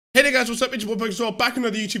Hey guys, what's up? It's your boy Becky, back in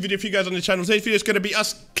another YouTube video for you guys on the channel. Today's video is going to be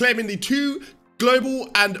us claiming the 2 global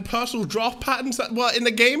and personal draft patterns that were in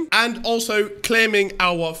the game, and also claiming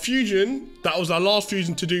our fusion. That was our last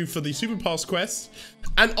fusion to do for the Super Pass quest,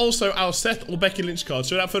 and also our Seth or Becky Lynch card.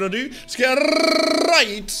 So without further ado, let's get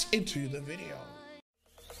right into the video.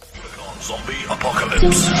 Zombie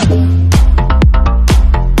apocalypse.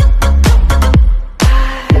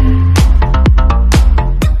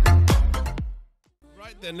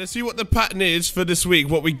 Then let's see what the pattern is for this week,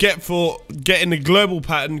 what we get for getting the global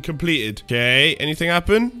pattern completed. Okay, anything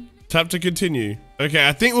happen? Tap to continue. Okay,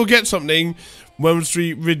 I think we'll get something once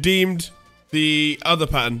we redeemed the other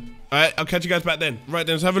pattern. Alright, I'll catch you guys back then. Right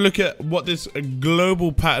then, let's have a look at what this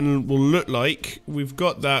global pattern will look like. We've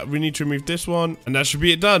got that. We need to remove this one, and that should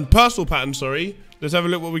be it done. Personal pattern, sorry. Let's have a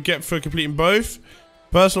look what we get for completing both.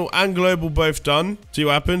 Personal and global both done. See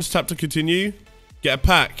what happens. Tap to continue. Get a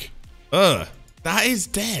pack. Ugh. That is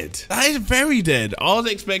dead. That is very dead. I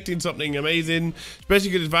was expecting something amazing, especially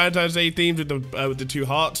because it's Valentine's Day themed with the 2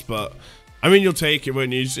 hearts. But I mean, you'll take it,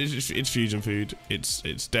 won't you? It's fusion food.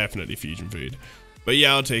 It's definitely fusion food. But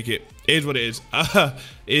yeah, I'll take it. It is what it is.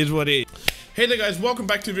 Is what it is. Hey there, guys. Welcome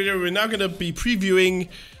back to the video. We're now going to be previewing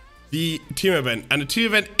the team event, and the team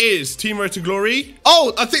event is Team Road to Glory.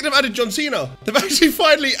 Oh, I think they've added John Cena. They've actually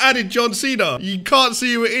finally added John Cena. You can't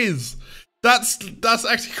see who it is. That's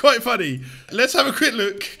actually quite funny. Let's have a quick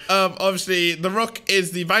look. Obviously, The Rock is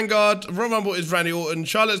the Vanguard. Royal Rumble is Randy Orton.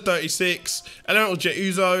 Charlotte's 36. Elemental Jet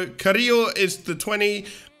Uso. Carrillo is the 20.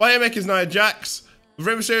 Biomek is Nia Jax.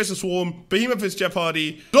 Rey Mysterio is the Swarm. Behemoth is Jeff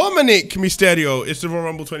Hardy. Dominik Mysterio is the Royal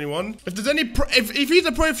Rumble 21. If there's any if he's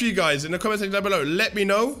a pro for you guys in the comment section down below, let me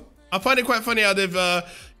know. I find it quite funny how they've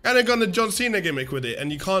kind of gone the John Cena gimmick with it, and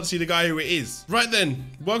you can't see the guy who it is. Right then,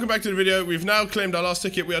 welcome back to the video. We've now claimed our last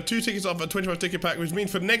ticket. We have 2 tickets off a 25 ticket pack, which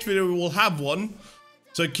means for the next video we will have one.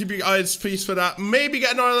 So keep your eyes peeled for that. Maybe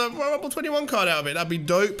get another Royal Rumble 21 card out of it. That'd be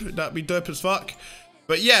dope. That'd be dope as fuck.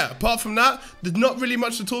 But yeah, apart from that, there's not really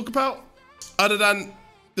much to talk about other than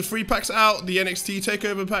the free packs are out, the NXT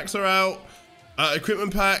takeover packs are out,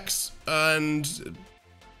 equipment packs, and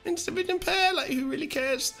Division pair. Like, who really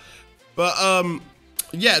cares? But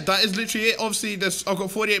yeah, that is literally it. Obviously, I've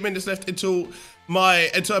got 48 minutes left until I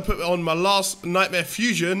put on my last Nightmare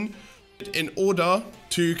Fusion in order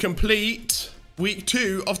to complete week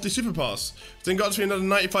 2 of the Super Pass. Then got to another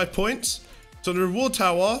 95 points. So the reward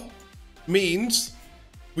tower means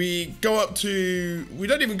we go up to, we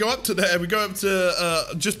don't even go up to there, we go up to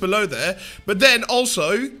just below there. But then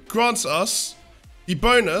also grants us the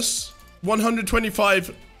bonus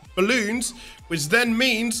 125 balloons, which then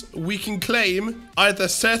means we can claim either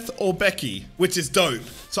Seth or Becky, which is dope.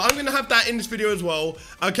 So I'm gonna have that in this video as well.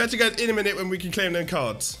 I'll catch you guys in a minute when we can claim them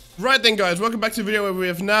cards. Right then, guys, welcome back to the video where we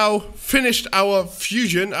have now finished our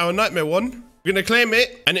fusion, our Nightmare one. We're gonna claim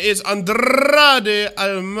it, and it is Andrade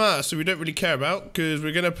Almas, so we don't really care about, because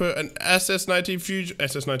we're gonna put an SS19 fusion,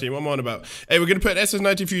 SS19, what am I on about? Hey, we're gonna put an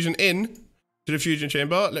SS19 fusion in to the fusion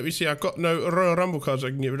chamber. Let me see. I've got no Royal Rumble cards I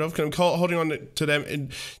can get rid of, because I'm holding on to them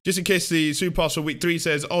just in case the Super Pass for week 3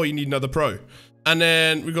 says, oh, you need another pro. And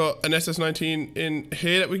then we got an SS19 in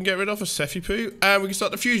here that we can get rid of, a Seffi Poo, and we can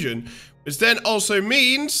start the fusion, which then also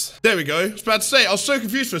means, there we go. I was about to say, I was so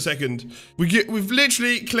confused for a second. We've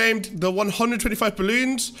literally claimed the 125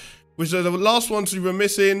 balloons, which are the last ones we were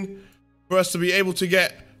missing for us to be able to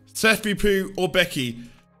get Seffi Poo or Becky.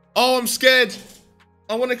 Oh, I'm scared.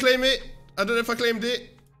 I want to claim it. I don't know if I claimed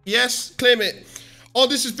it. Yes, claim it. Oh,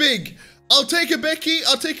 this is big. I'll take a Becky.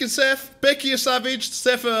 I'll take a Seth. Becky a Savage.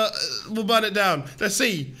 Seth will burn it down. Let's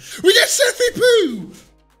see. We get Seffi Poo.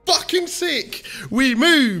 Fucking sick. We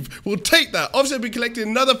move. We'll take that. Obviously, I'll be collecting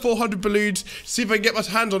another 400 balloons. See if I can get my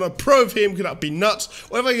hands on a pro of him, because that'd be nuts.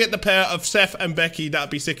 Or if I get the pair of Seth and Becky, that'd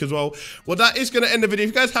be sick as well. Well, that is going to end the video. If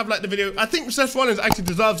you guys have liked the video, I think Seth Rollins actually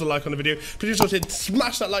deserves a like on the video. Please also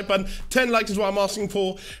smash that like button. 10 likes is what I'm asking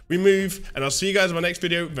for. We move, and I'll see you guys in my next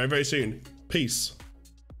video very, very soon. Peace.